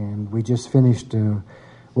home, and we just finished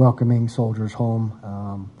welcoming soldiers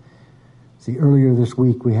home. Earlier this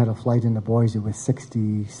week we had a flight into Boise with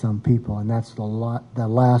 60-some people, and that's the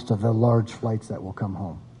last of the large flights that will come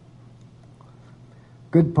home.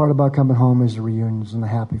 Good part about coming home is the reunions and the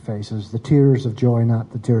happy faces, the tears of joy,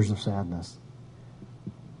 not the tears of sadness.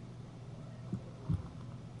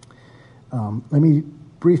 Let me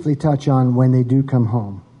briefly touch on when they do come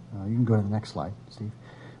home. You can go to the next slide, Steve.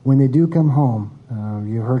 When they do come home,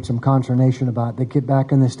 you heard some consternation about they get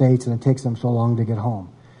back in the States and it takes them so long to get home.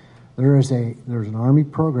 There's an Army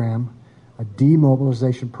program, a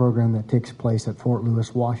demobilization program that takes place at Fort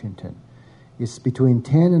Lewis, Washington. It's between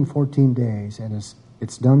 10 and 14 days, and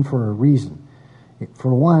it's done for a reason.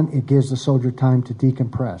 For one, it gives the soldier time to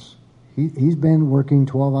decompress. He's been working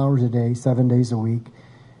 12 hours a day, 7 days a week,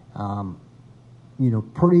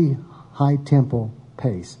 pretty high tempo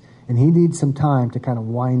pace. And he needs some time to kind of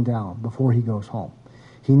wind down before he goes home.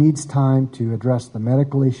 He needs time to address the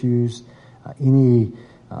medical issues, any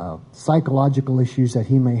psychological issues that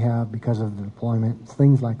he may have because of the deployment,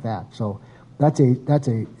 things like that. So that's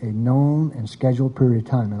a known and scheduled period of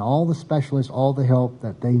time. And all the specialists, all the help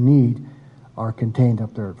that they need are contained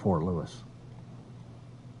up there at Fort Lewis.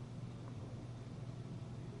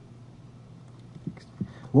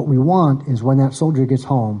 What we want is when that soldier gets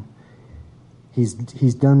home, he's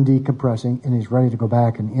done decompressing and he's ready to go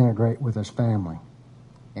back and integrate with his family.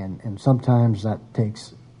 And sometimes that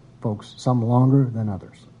takes folks some longer than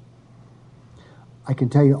others. I can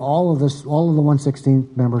tell you all of the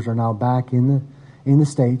 116th members are now back in the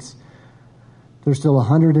States. There's still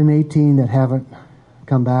 118 that haven't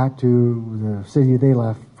come back to the city they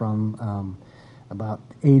left from. About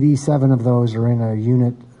 87 of those are in a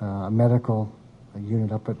unit, a medical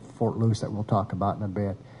unit up at Fort Lewis that we'll talk about in a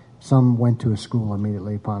bit. Some went to a school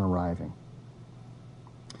immediately upon arriving.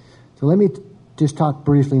 So let me just talk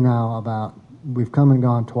briefly now about, we've come and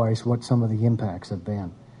gone twice, what some of the impacts have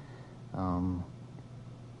been,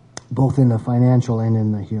 both in the financial and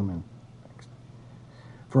in the human.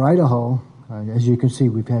 For Idaho, as you can see,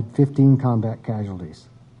 we've had 15 combat casualties,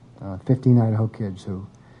 15 Idaho kids who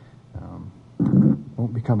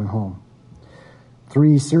won't be coming home.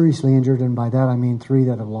 3 seriously injured, and by that I mean 3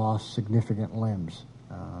 that have lost significant limbs.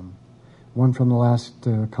 1 from the last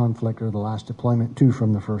conflict or the last deployment, 2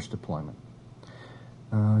 from the first deployment.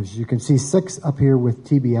 As you can see, 6 up here with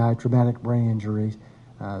TBI, traumatic brain injuries.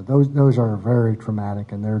 Those are very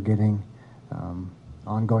traumatic, and they're getting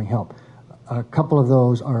ongoing help. A couple of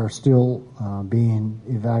those are still being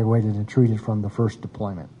evaluated and treated from the first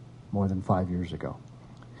deployment more than 5 years ago.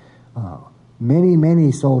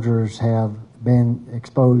 Many soldiers have been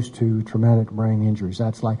exposed to traumatic brain injuries.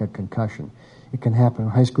 That's like a concussion. It can happen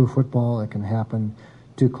in high school football. It can happen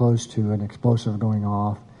too close to an explosive going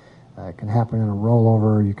off. It can happen in a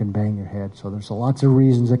rollover. You can bang your head. So there's lots of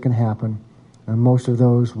reasons it can happen, and most of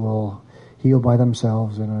those will heal by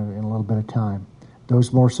themselves in a little bit of time.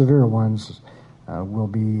 Those more severe ones will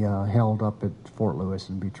be held up at Fort Lewis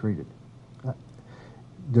and be treated.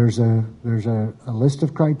 There's a list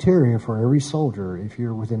of criteria for every soldier. If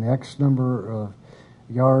you're within X number of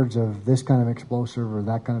yards of this kind of explosive or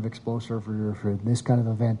that kind of explosive, or you're for this kind of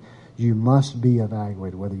event, you must be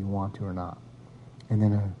evaluated whether you want to or not. And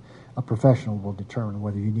then a professional will determine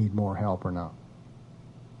whether you need more help or not.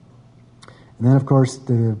 And then, of course,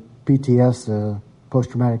 the PTS,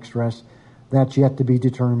 post-traumatic stress, that's yet to be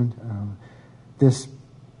determined. This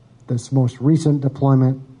most recent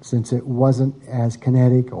deployment, since it wasn't as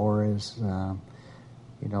kinetic or as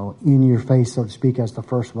in your face, so to speak, as the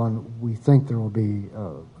first one, we think there will be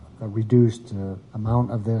a reduced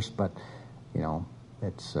amount of this, but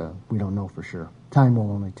it's we don't know for sure. Time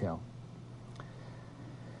will only tell.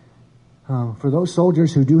 For those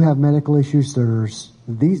soldiers who do have medical issues,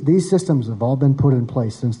 these systems have all been put in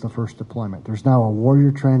place since the first deployment. There's now a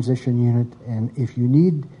warrior transition unit, and if you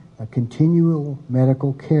need a continual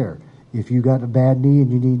medical care, if you got a bad knee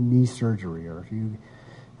and you need knee surgery, or if you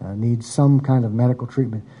need some kind of medical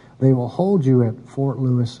treatment, they will hold you at Fort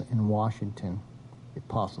Lewis in Washington, if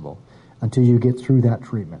possible, until you get through that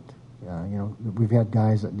treatment. We've had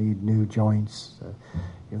guys that need new joints.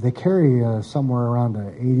 They carry somewhere around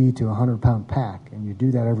an 80 to 100-pound pack, and you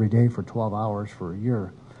do that every day for 12 hours for a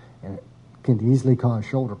year, and it can easily cause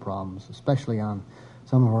shoulder problems, especially on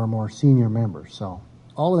some of our more senior members. So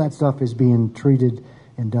all of that stuff is being treated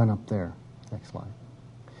and done up there. Next slide.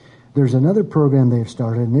 There's another program they've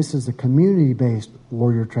started, and this is a community-based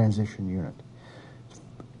warrior transition unit.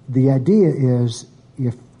 The idea is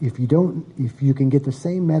if you can get the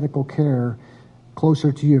same medical care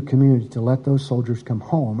closer to your community, to let those soldiers come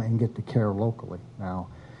home and get the care locally. Now,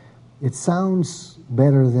 it sounds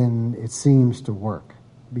better than it seems to work,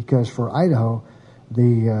 because for Idaho,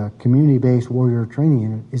 the community-based warrior training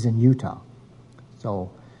unit is in Utah.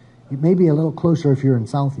 So it may be a little closer if you're in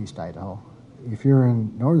southeast Idaho. If you're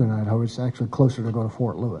in northern Idaho, it's actually closer to go to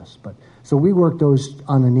Fort Lewis. So we work those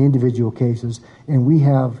on an individual cases, and we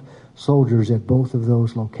have soldiers at both of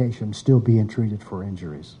those locations still being treated for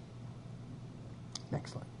injuries.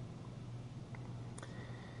 Next slide.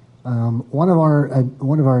 One of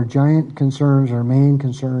our giant concerns, our main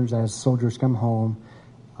concerns as soldiers come home,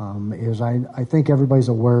 is I think everybody's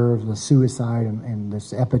aware of the suicide and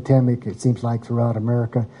this epidemic. It seems like throughout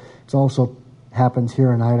America. It also happens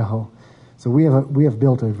here in Idaho. So we have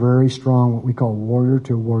built a very strong, what we call warrior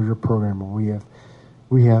to warrior program, where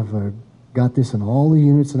we have got this in all the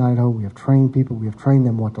units in Idaho. We have trained people. We have trained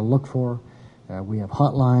them what to look for. We have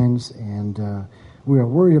hotlines, and we are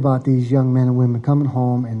worried about these young men and women coming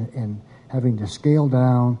home and having to scale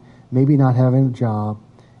down, maybe not having a job,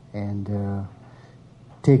 and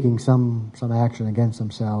taking some action against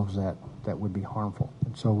themselves that would be harmful.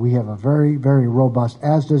 And so we have a very, very robust,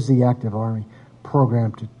 as does the active Army,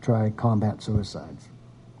 program to try and combat suicides.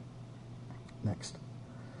 Next.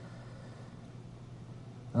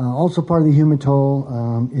 Also part of the human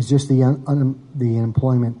toll is just the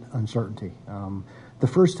employment uncertainty. The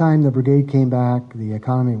first time the brigade came back, the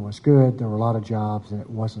economy was good. There were a lot of jobs, and it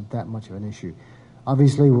wasn't that much of an issue.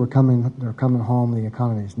 Obviously, they're coming home. The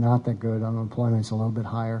economy is not that good. Unemployment is a little bit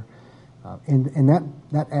higher, and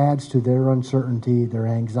that adds to their uncertainty, their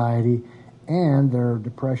anxiety, and their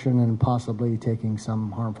depression, and possibly taking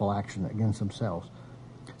some harmful action against themselves.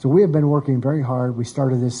 So we have been working very hard. We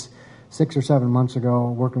started this 6 or 7 months ago,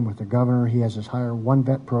 working with the governor. He has his Hire One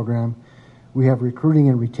Vet program. We have recruiting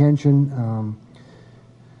and retention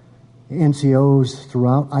NCOs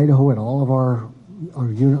throughout Idaho at all of our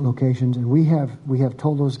unit locations, and we have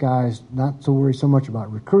told those guys not to worry so much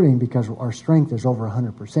about recruiting because our strength is over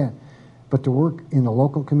 100%, but to work in the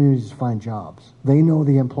local communities to find jobs. They know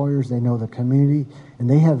the employers, they know the community, and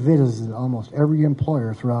they have visited almost every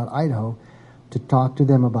employer throughout Idaho to talk to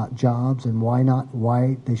them about jobs and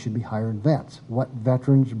why they should be hiring vets, what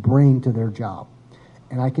veterans bring to their job.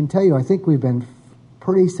 And I can tell you, I think we've been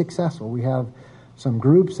pretty successful. We have some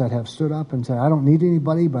groups that have stood up and said, I don't need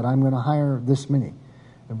anybody, but I'm going to hire this many.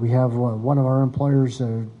 And we have one of our employers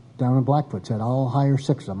down in Blackfoot said, I'll hire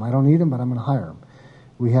 6 of them. I don't need them, but I'm going to hire them.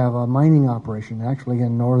 We have a mining operation actually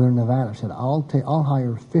in northern Nevada said, I'll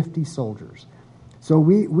hire 50 soldiers. So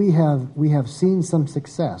we have seen some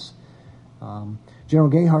success. General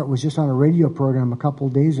Gayhart was just on a radio program a couple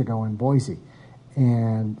of days ago in Boise,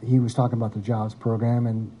 and he was talking about the jobs program,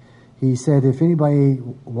 and he said, if anybody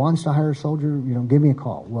wants to hire a soldier, give me a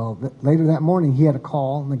call. Well, later that morning, he had a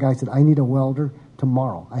call, and the guy said, I need a welder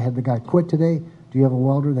tomorrow. I had the guy quit today. Do you have a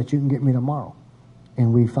welder that you can get me tomorrow?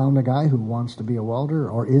 And we found a guy who wants to be a welder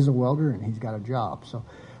or is a welder, and he's got a job. So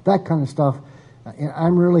that kind of stuff, and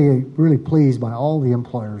I'm really, really pleased by all the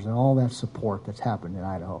employers and all that support that's happened in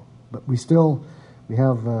Idaho. But we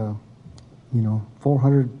have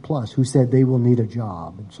 400 plus who said they will need a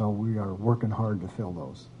job, and so we are working hard to fill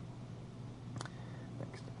those.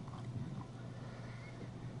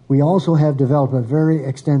 We also have developed a very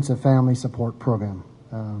extensive family support program.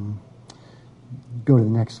 Go to the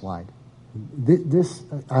next slide. This,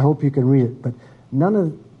 I hope you can read it, but none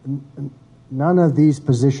of these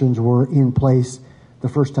positions were in place the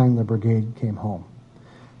first time the brigade came home,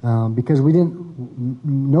 because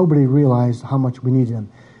nobody realized how much we needed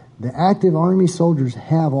them. The active Army soldiers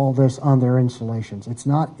have all this on their installations.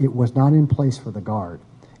 It was not in place for the Guard.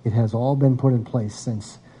 It has all been put in place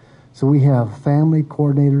since. So we have family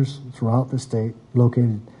coordinators throughout the state,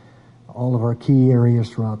 located all of our key areas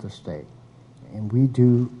throughout the state. And we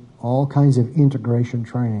do all kinds of integration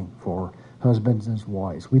training for husbands and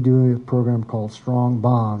wives. We do a program called Strong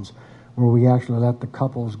Bonds, where we actually let the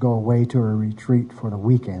couples go away to a retreat for the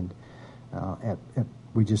weekend.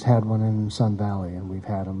 We just had one in Sun Valley, and we've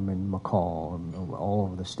had them in McCall and all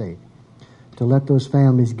over the state, to let those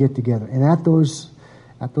families get together. And at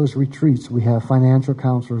those retreats, we have financial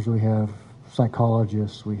counselors, we have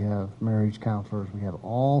psychologists, we have marriage counselors, we have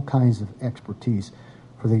all kinds of expertise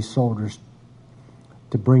for these soldiers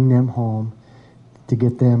to bring them home, to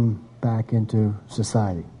get them back into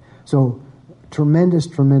society. So tremendous,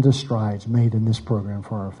 tremendous strides made in this program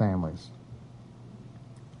for our families.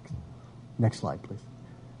 Next slide, please.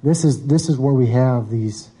 This is where we have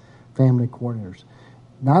these family coordinators.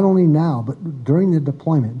 Not only now, but during the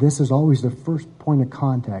deployment, this is always the first point of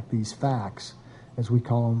contact, these facts, as we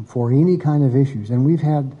call them, for any kind of issues. And we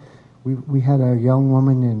had a young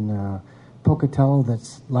woman in Pocatello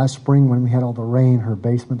that's last spring when we had all the rain, her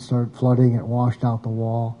basement started flooding, it washed out the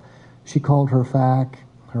wall. She called her FAC.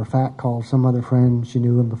 Her FAC called some other friend she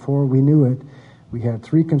knew, and before we knew it, we had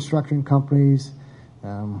 3 construction companies,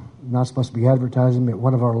 not supposed to be advertising, but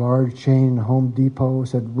one of our large chain, Home Depot,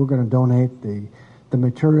 said, we're going to donate the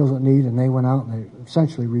materials it needs, and they went out and they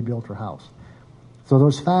essentially rebuilt her house. So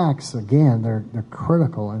those facts, again, they're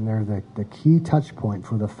critical, and they're the key touch point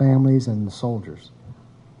for the families and the soldiers.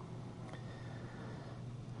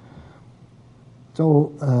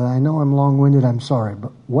 So I know I'm long-winded, I'm sorry,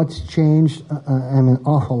 but what's changed, an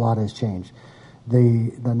awful lot has changed.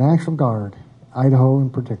 The National Guard, Idaho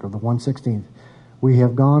in particular, the 116th, we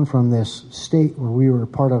have gone from this state where we were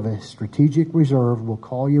part of a strategic reserve, we'll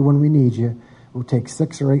call you when we need you, we'll take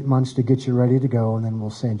 6 or 8 months to get you ready to go, and then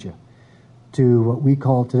we'll send you, to what we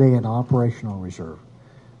call today an operational reserve.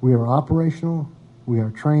 We are operational, we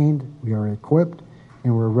are trained, we are equipped,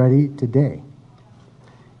 and we're ready today.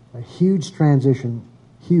 A huge transition,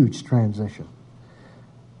 huge transition.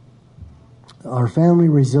 Our family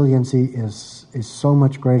resiliency is so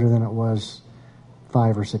much greater than it was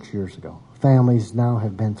 5 or 6 years ago. Families now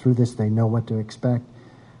have been through this. They know what to expect.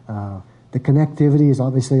 The connectivity is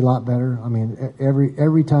obviously a lot better. I mean,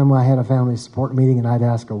 every time I had a family support meeting and I'd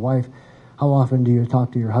ask a wife, how often do you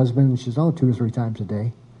talk to your husband? And she says, 2 or 3 times a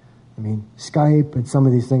day. I mean, Skype and some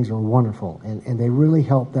of these things are wonderful, and they really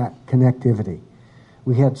help that connectivity.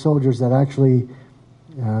 We had soldiers that actually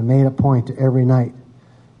made a point to every night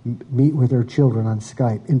meet with their children on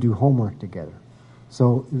Skype and do homework together.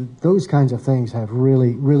 So those kinds of things have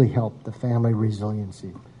really, really helped the family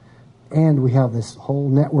resiliency. And we have this whole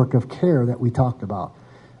network of care that we talked about,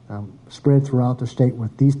 spread throughout the state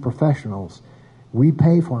with these professionals. We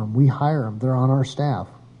pay for them. We hire them. They're on our staff.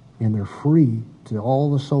 And they're free to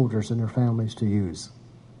all the soldiers and their families to use.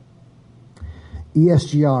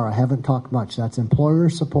 ESGR, I haven't talked much. That's Employer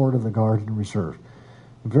Support of the Guard and Reserve.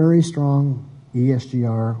 Very strong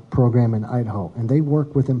ESGR program in Idaho. And they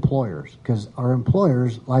work with employers because our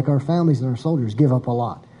employers, like our families and our soldiers, give up a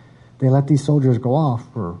lot. They let these soldiers go off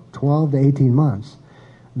for 12 to 18 months,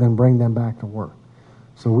 then bring them back to work.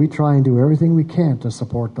 So we try and do everything we can to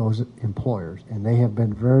support those employers. And they have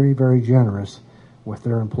been very, very generous with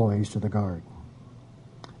their employees to the Guard.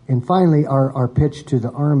 And finally, our pitch to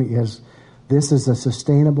the Army is, this is a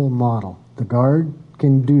sustainable model. The Guard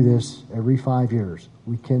can do this every 5 years.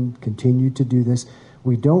 We can continue to do this.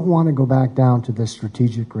 We don't want to go back down to the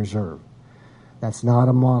strategic reserve. That's not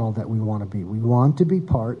a model that we want to be. We want to be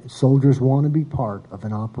soldiers want to be part of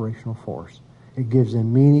an operational force. It gives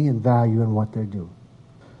them meaning and value in what they do.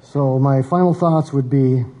 So my final thoughts would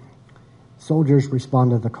be, soldiers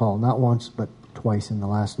respond to the call, not once, but twice in the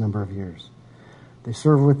last number of years. They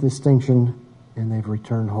serve with distinction, and they've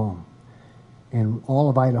returned home. And all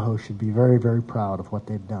of Idaho should be very, very proud of what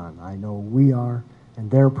they've done. I know we are, and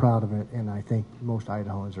they're proud of it, and I think most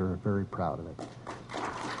Idahoans are very proud of it.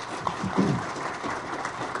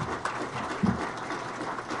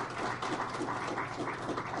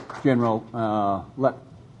 General, let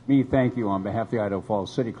me thank you on behalf of the Idaho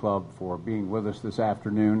Falls City Club for being with us this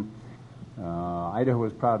afternoon. Idaho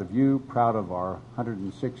is proud of you, proud of our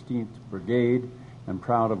 116th Brigade, and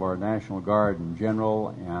proud of our National Guard in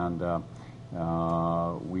general, and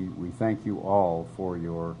we thank you all for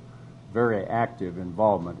your very active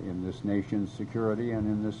involvement in this nation's security and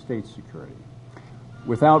in this state's security.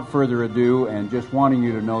 Without further ado, and just wanting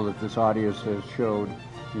you to know that this audience has showed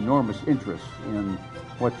enormous interest in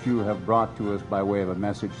what you have brought to us by way of a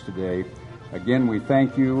message today. Again, we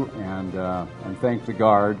thank you and thank the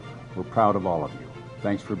Guard. We're proud of all of you.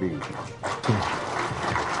 Thanks for being here.